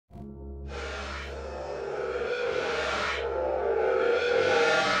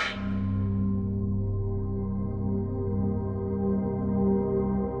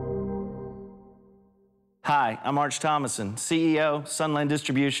Hi, I'm Arch Thomason, CEO, Sunland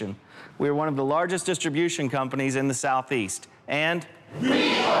Distribution. We are one of the largest distribution companies in the Southeast, and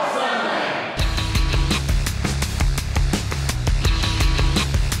we are Sunland!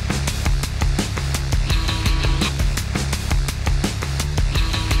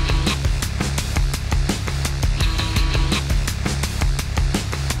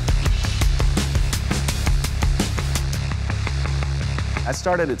 I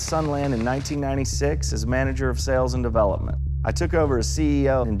started at Sunland in 1996 as manager of sales and development. I took over as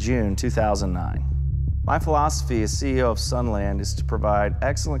CEO in June 2009. My philosophy as CEO of Sunland is to provide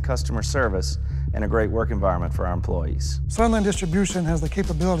excellent customer service and a great work environment for our employees. Sunland Distribution has the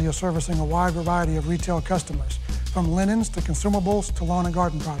capability of servicing a wide variety of retail customers, from linens to consumables to lawn and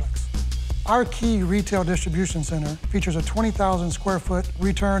garden products. Our key retail distribution center features a 20,000 square foot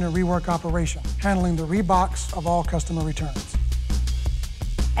return and rework operation, handling the rebox of all customer returns.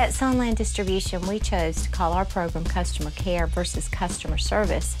 At Sunland Distribution, we chose to call our program customer care versus customer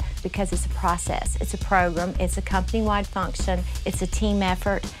service because it's a process, it's a program, it's a company-wide function, it's a team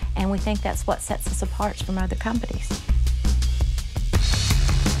effort, and we think that's what sets us apart from other companies.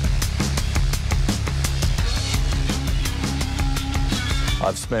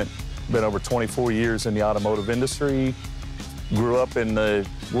 I've been over 24 years in the automotive industry. Grew up in the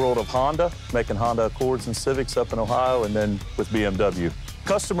world of Honda, making Honda Accords and Civics up in Ohio, and then with BMW.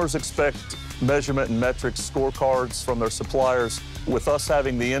 Customers expect measurement and metrics scorecards from their suppliers. With us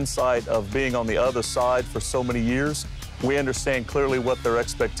having the insight of being on the other side for so many years, we understand clearly what their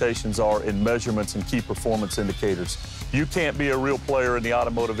expectations are in measurements and key performance indicators. You can't be a real player in the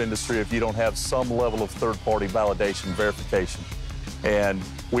automotive industry if you don't have some level of third-party validation verification. And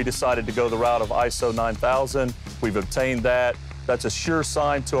we decided to go the route of ISO 9000. We've obtained that. That's a sure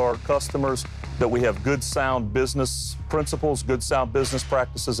sign to our customers that we have good, sound business principles, good, sound business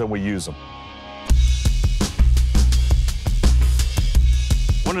practices, and we use them.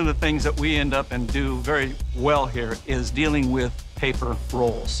 One of the things that we end up and do very well here is dealing with paper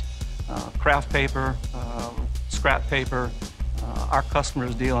rolls. Craft paper, scrap paper. Our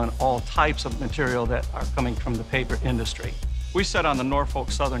customers deal in all types of material that are coming from the paper industry. We sit on the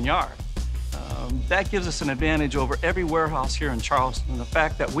Norfolk Southern yard. That gives us an advantage over every warehouse here in Charleston, the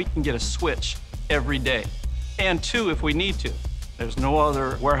fact that we can get a switch every day. And two, if we need to. There's no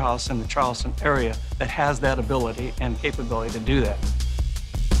other warehouse in the Charleston area that has that ability and capability to do that.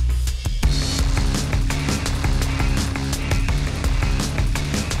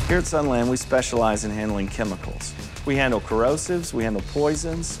 Here at Sunland, we specialize in handling chemicals. We handle corrosives, we handle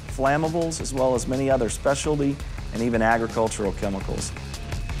poisons, flammables, as well as many other specialty and even agricultural chemicals.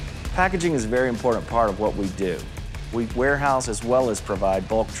 Packaging is a very important part of what we do. We warehouse as well as provide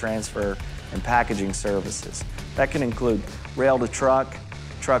bulk transfer and packaging services. That can include rail to truck,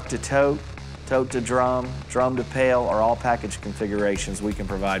 truck to tote, tote to drum, drum to pail, or all package configurations we can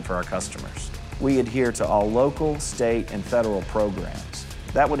provide for our customers. We adhere to all local, state, and federal programs.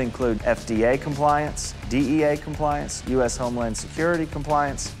 That would include FDA compliance, DEA compliance, U.S. Homeland Security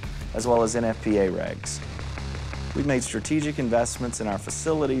compliance, as well as NFPA regs. We've made strategic investments in our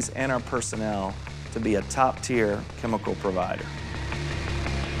facilities and our personnel to be a top-tier chemical provider.